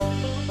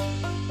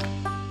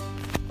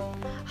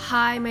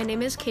Hi, my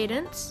name is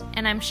Cadence.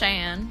 And I'm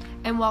Cheyenne.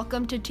 And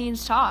welcome to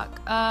Teens Talk.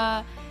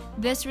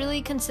 This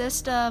really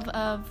consists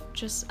of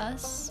just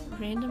us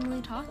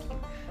randomly talking.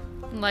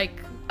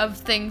 Of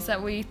things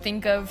that we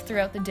think of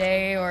throughout the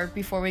day or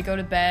before we go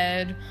to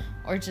bed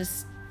or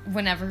just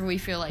whenever we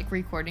feel like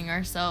recording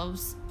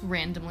ourselves,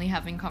 randomly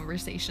having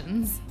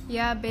conversations.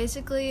 Yeah,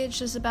 basically it's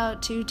just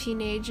about two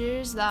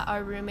teenagers that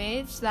are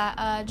roommates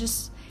that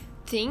just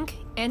think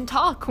and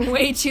talk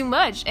way too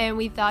much, and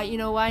we thought,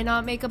 why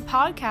not make a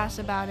podcast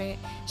about it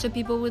so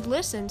people would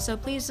listen. So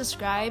please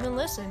subscribe and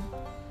listen.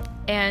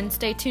 And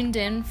stay tuned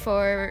in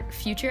for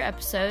future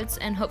episodes,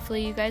 and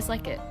hopefully you guys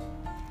like it.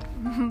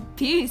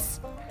 Peace.